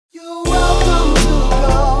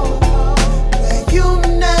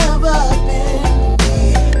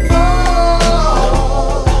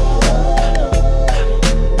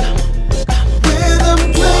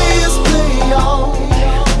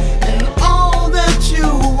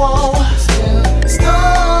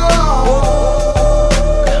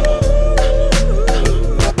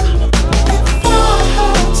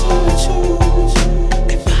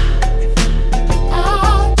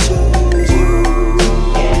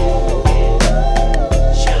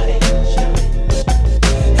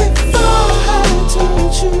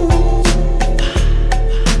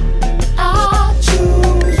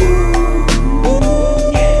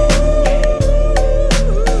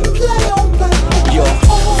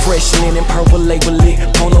Maybelline and purple label it.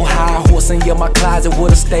 Polo high horse and yeah, my closet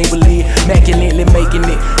with a stable lid. Immaculately making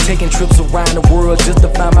it, taking trips around the world just to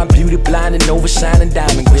find my beauty blinding, overshining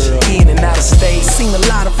diamond girl. In and out of state, seen a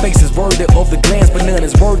lot of faces worthy of the glance, but none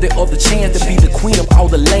is worthy of the chance to be the queen of all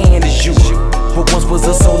the land is you. What once was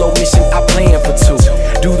a solo mission, I planned for two.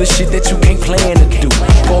 Do the shit that you can't plan to do.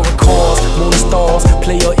 Foreign cars, moon and stars,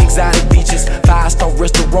 play your exotic beaches, 5-star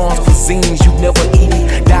restaurants, cuisines you never eaten.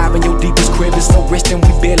 Dive in your deepest crevice, no resting, we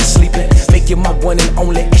barely sleeping. Make you my one and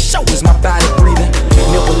only, and show is my body breathing.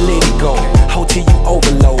 Never let it go, hold till you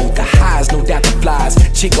overload. The highs, no doubt the flies,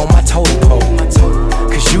 chick on my totem pole.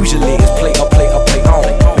 Cause usually it's play up, play up, play on.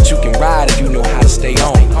 But you can ride if you know how to stay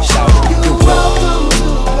on. Shout it, you're welcome.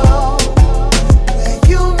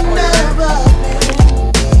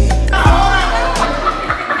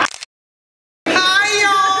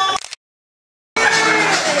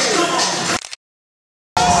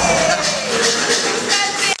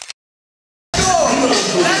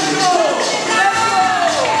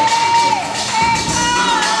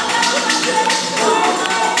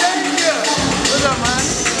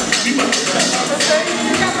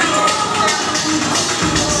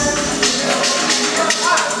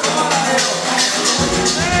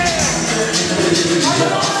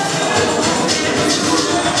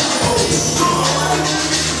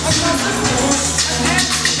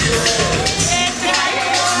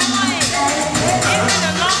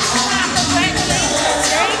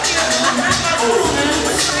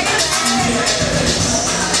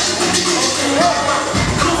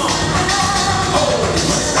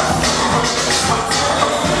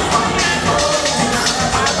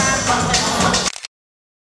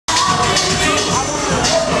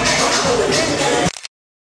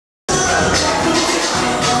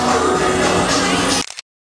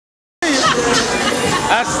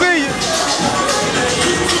 I see you.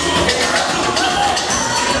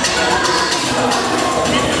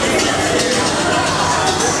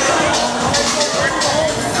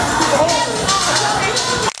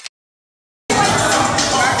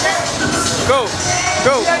 Go,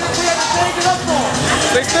 go.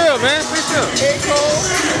 Stay still, man. Stay still.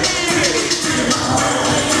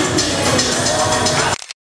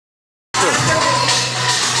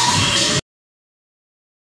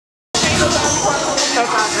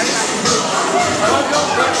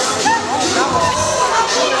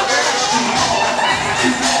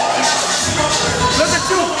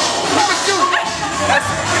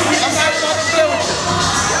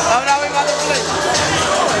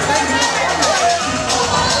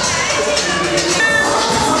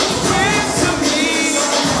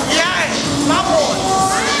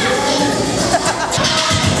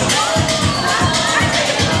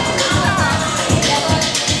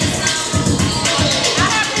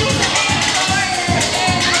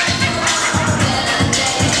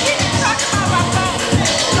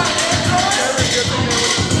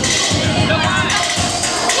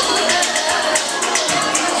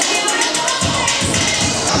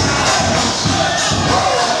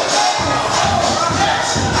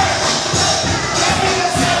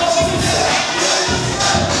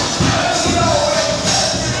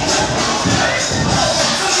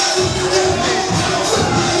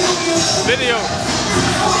 Video.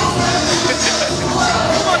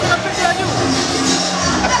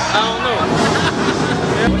 I don't know.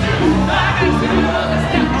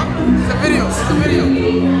 It's a video. It's a video.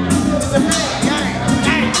 It's a video.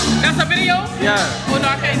 That's a video? Yeah. Oh no, I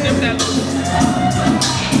can't dip that low.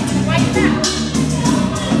 Why you not?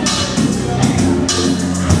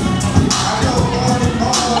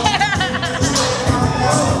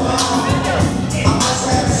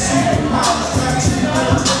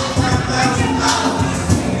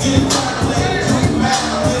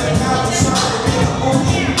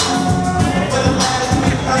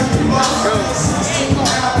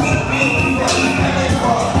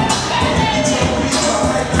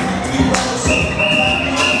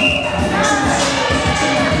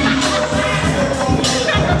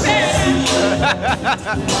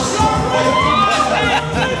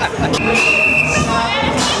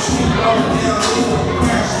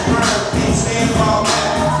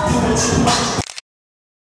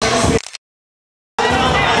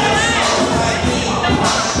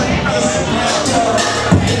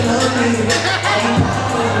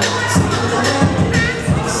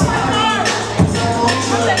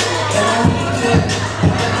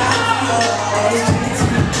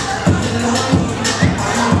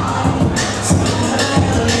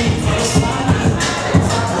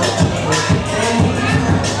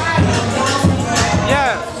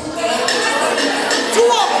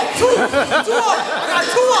 Two.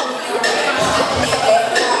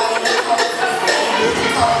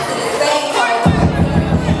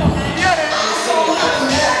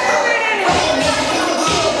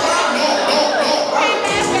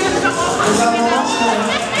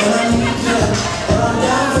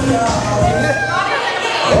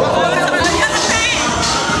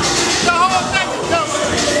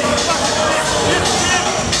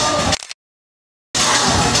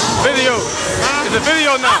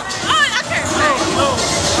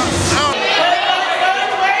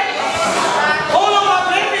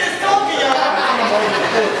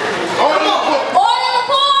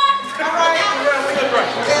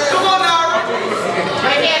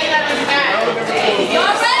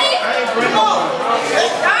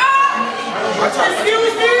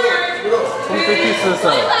 Come 3 pieces of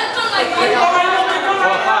stuff. Oh,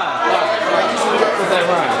 5. What's that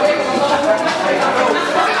rhyme?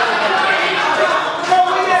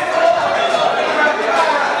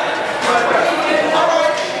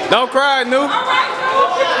 Don't cry, New.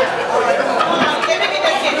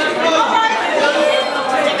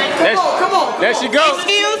 Come on. There she goes.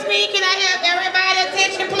 Excuse me, can I have everybody's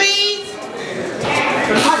attention, please?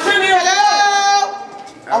 Hello?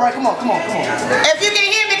 All right, come on. If you can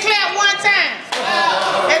hear me, clap 1 time.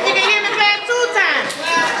 If you can hear me, clap 2 times.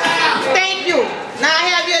 Thank you. Now I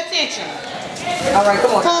have your attention. All right,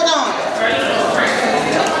 come on. Hold on.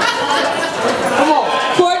 Come on.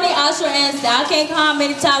 Courtney, Usher, and I can't count how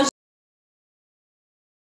many times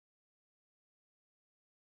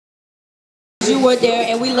you were there,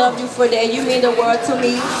 and we love you for that. You mean the world to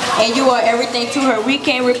me, and you are everything to her. We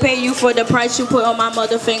can't repay you for the price you put on my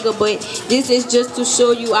mother finger, but this is just to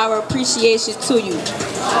show you our appreciation to you.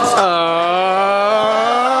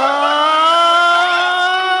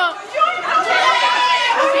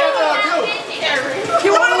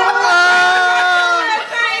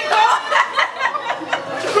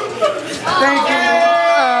 Thank you.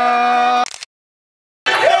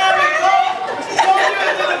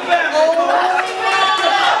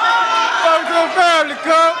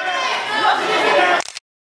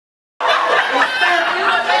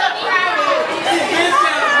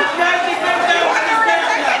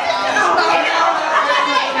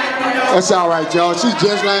 That's all right, y'all. She's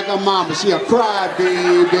just like her mama. She a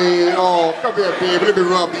crybaby. Oh, come here, baby. Let me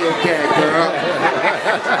rub your cat, girl.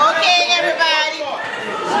 Okay, everybody.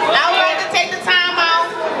 I would like to take the time out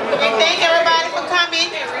and thank everybody for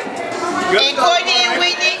coming. And Courtney and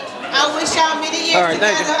Whitney, I wish y'all many years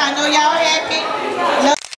together. I know y'all happy.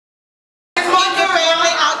 Love keep your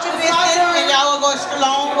family out your business, and y'all will go a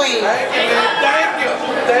long way. Thank you.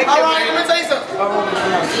 All right, let me say something.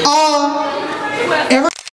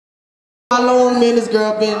 How long me and this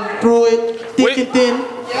girl been through it, thick and thin,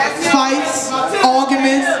 fights,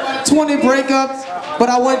 arguments, 20 breakups, but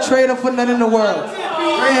I wouldn't trade her for nothing in the world.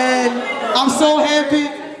 And I'm so happy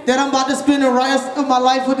that I'm about to spend the rest of my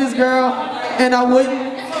life with this girl, and I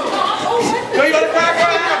wouldn't.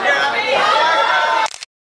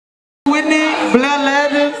 Whitney, blood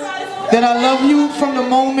ladders, that I love you from the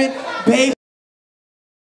moment, baby.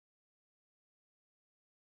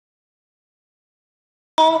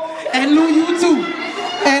 And Lou, you too.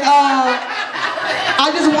 And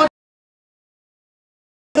I just want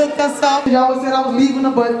to hook us up. Y'all said I was leaving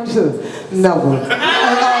her, but never. And,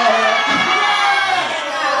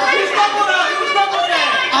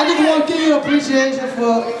 I just want to give you appreciation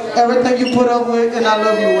for everything you put up with, and I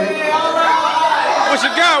love you, Whit. What you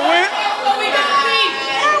got, Whit?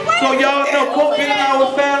 So y'all know Coke being our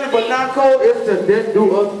family, but not Coke, it's the death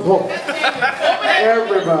do us part.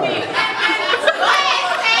 Everybody.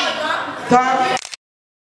 Time.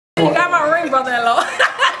 You got my ring, brother-in-law.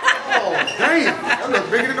 Oh, damn. That looks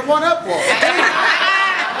bigger than the one up for.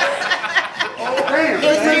 Oh, damn.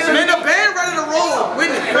 Man, the band ready to roll.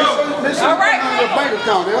 All right. Bank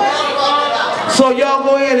account, yeah? So y'all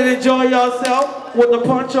go ahead and enjoy yourself with the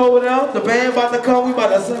punch over there. The band about to come. We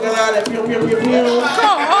about to sing it out at pew pew pew pew.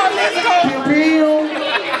 Come on, let's go. Pew pew.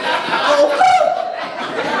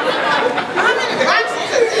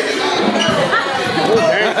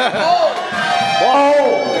 Oh.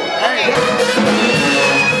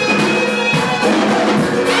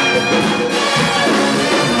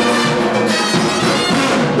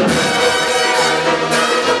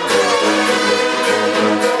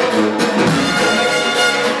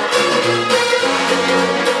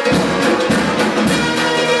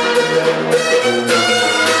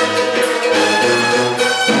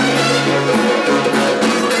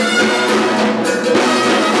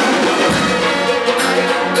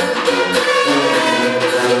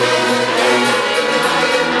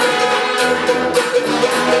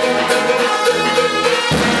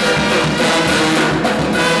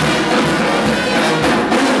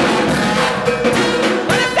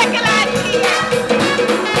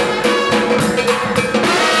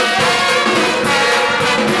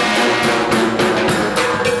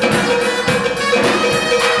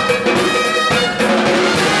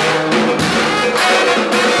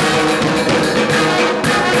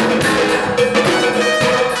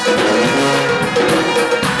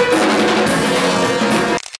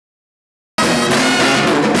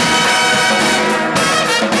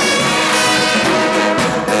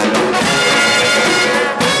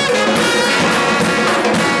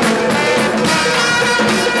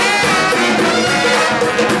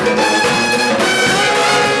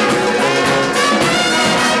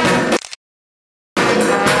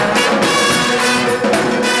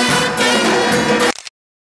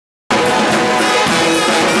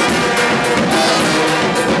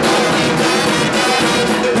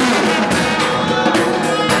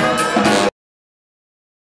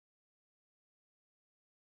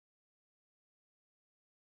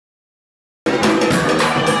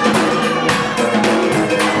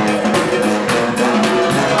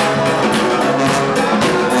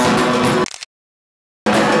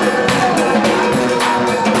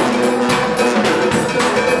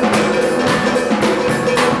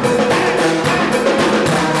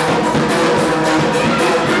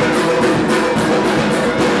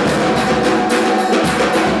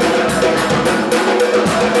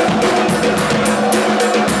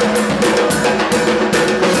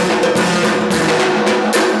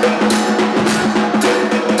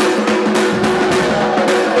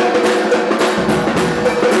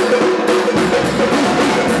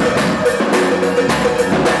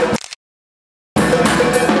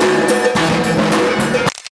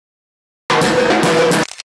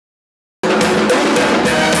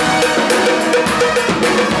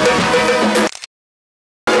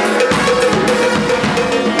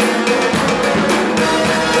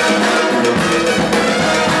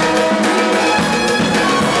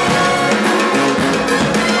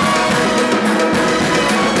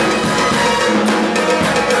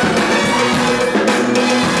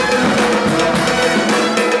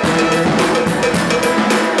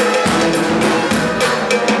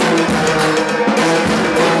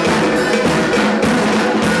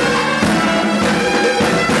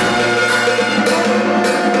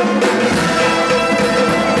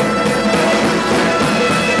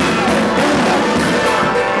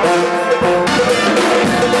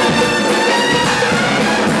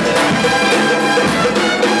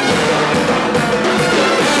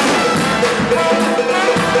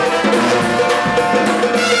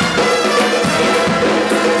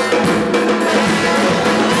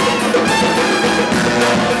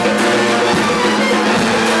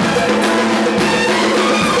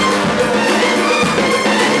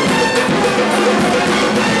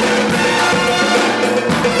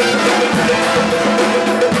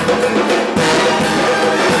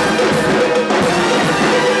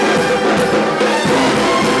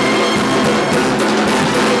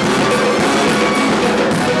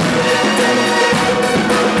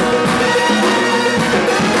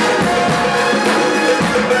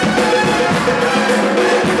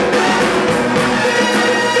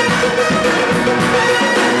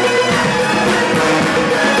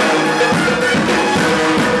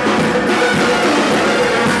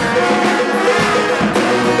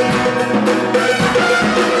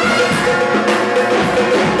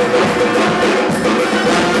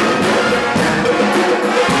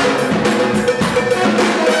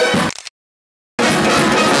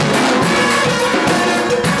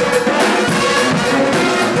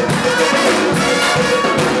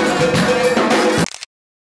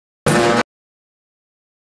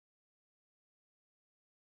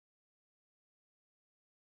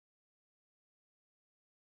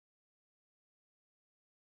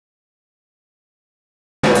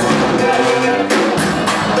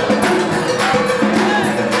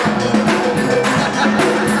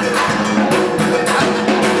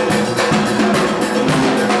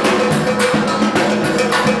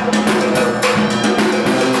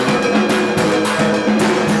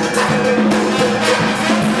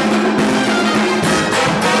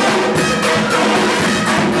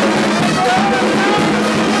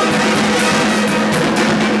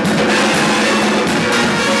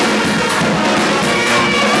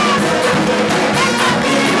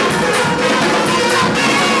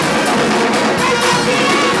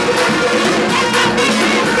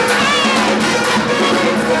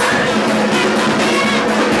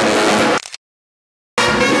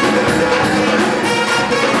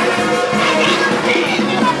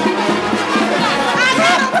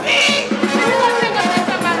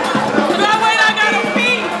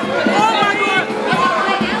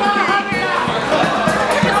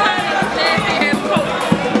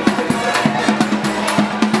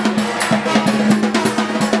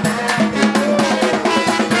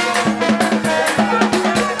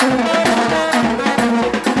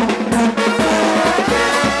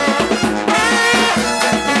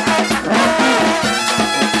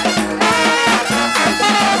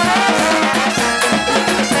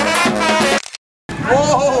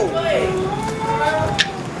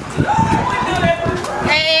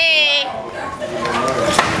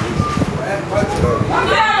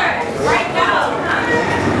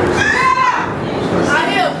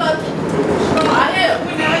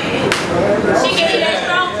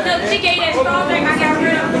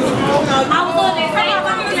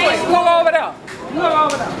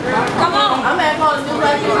 Come on. I'm at calling you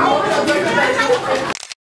like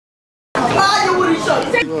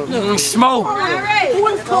He smoke.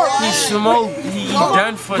 He smoke. He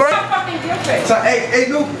done for. So, hey,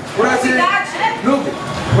 Luke, what I said? Luke,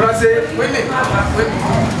 what I said? Wait a minute.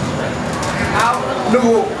 Look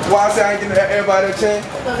why I say I ain't getting everybody a chain.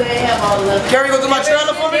 Gary, go to my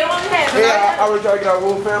trailer for me? Yeah, I was trying to get our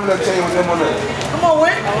whole family a chain with them on there. Come on,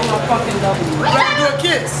 Whit. Let's do a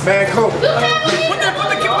kiss. Man, cool. Put the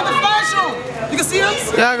flash on. You can see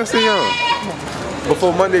us? Yeah, I can see y'all.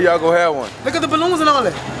 Before Monday, y'all go have one. Look at the balloons and all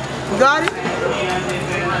that. You got it?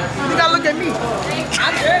 You gotta look at me.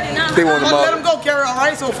 They want them all. Let them go, Carrie, all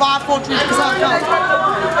right? So 5, 4, 3, it's all count.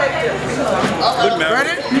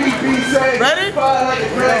 Ready? Ready?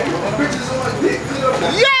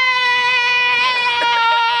 Yeah!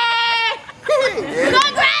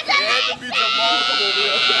 Congratulations!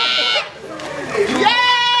 Yay!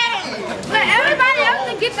 But everybody else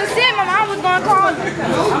didn't get to see it. My mom was gonna call you.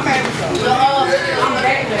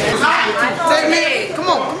 Take me. Come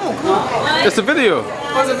on. It's a video.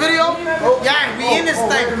 What's a video? Yeah, we in this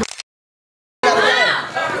thing.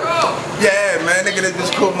 Yeah, man, nigga, that's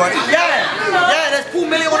just cool money. Yeah, that's $2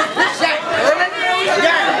 million on this bitch. Yeah, you heard me?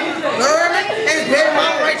 Yeah, you heard me? And it's baby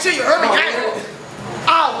mama right here, you heard me? Yeah.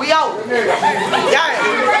 Out, we out. Yeah.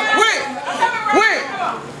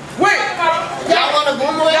 Wait. Y'all wanna go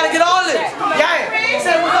more? Gotta get all this. Yeah.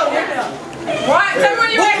 Say what's up. What? Tell me when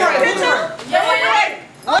you're ready. Yeah, when you're ready.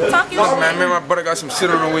 Look, man, my brother got some shit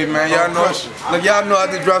on the way, man. Y'all know, look, y'all know I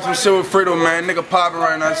just dropped some shit with Fredo, man. Nigga popping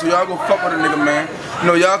right now, so y'all go fuck with a nigga, man. You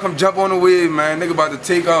know, y'all come jump on the wave, man. Nigga about to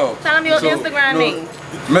take off. Tell them your Instagram name.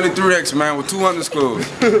 Melly3X, man, with 2 underscores.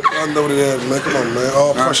 I know what it is, man. Come on, man.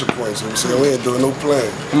 All pressure points. You know what I'm saying? We ain't doing no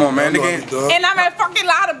plan. Come on, man. Nigga. And I'm at fucking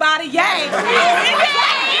loud about it, yay!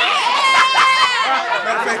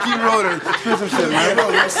 Matter of fact, keep rolling. Spit some shit, man.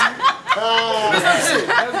 Come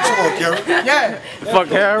on, Gary. Yeah. Fuck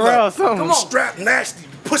Harry around something. Come on. Strap nasty.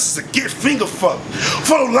 Pussies that get finger fucked.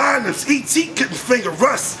 Follow liners, E.T. couldn't finger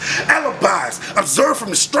us. Alibis, observed from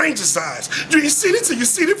the stranger's eyes. You ain't seen it till you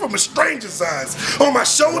seen it from a stranger's eyes. On my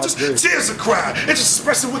shoulders, tears are crying. It's just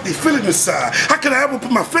expressing what they feeling inside. How could I ever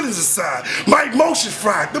put my feelings aside? My emotions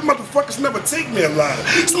fried. Them motherfuckers never take me alive.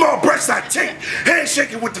 Small breaths I take.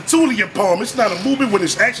 Handshaking with the tool in your palm. It's not a movie when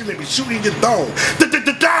it's action, they be shooting your dome.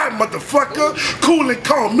 Die, motherfucker. Cool and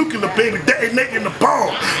calm. Nuclear baby, detonating the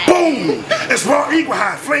bomb. Boom. It's raw eagle high.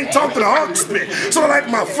 Flame talk to the hog spit. So I like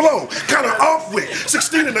my flow, kinda off with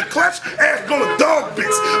 16 in the clutch, ass going to dog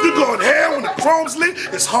bits. You going hell when the chrome's lit,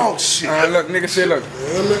 it's hog shit. Look, nigga say, look,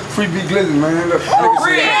 free B Glizzy, man. Look, nigga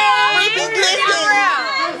say,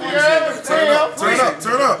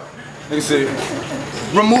 Turn up. Nigga say,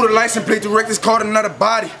 remove the license plate, the record's called another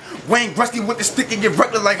body. Wayne Gretzky with the stick and get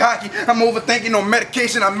reckless like hockey. I'm overthinking on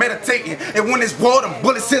medication, I'm meditating. And when it's war, them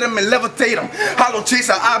bullets hit them and levitate them. Hollow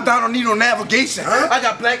chaser, eye down, don't need no navigation. I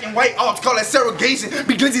got black and white ops, call that segregation.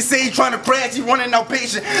 Because he say he trying to crash, he running out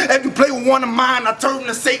patient. If you play with one of mine, I turn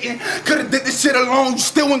to Satan. Could've did this shit alone, you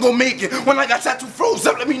still ain't gonna make it. When I got shot, you froze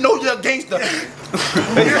up, let me know you're a gangster.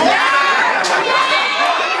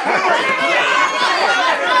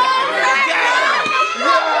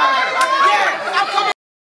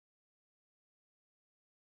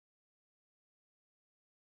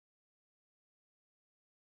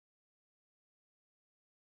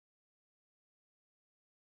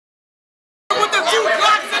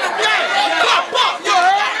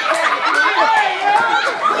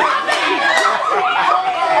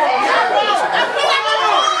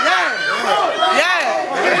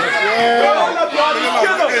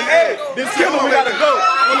 This killer, we gotta go.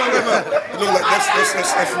 Look like that's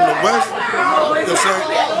from the west. You know what I'm saying?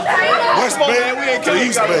 West Bay to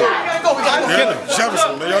East Bay. Yeah,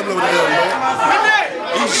 Jefferson, man. Y'all know what the hell,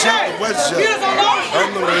 man. East Jefferson, West Jefferson.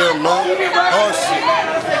 Y'all know what the hell, man. Hard shit.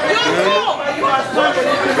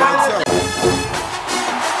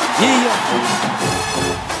 Yeah,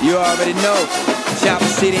 you already know. Chopper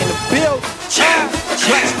City in the build.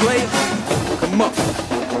 Tracks play. Come on.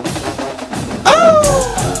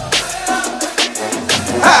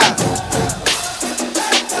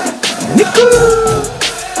 Niku!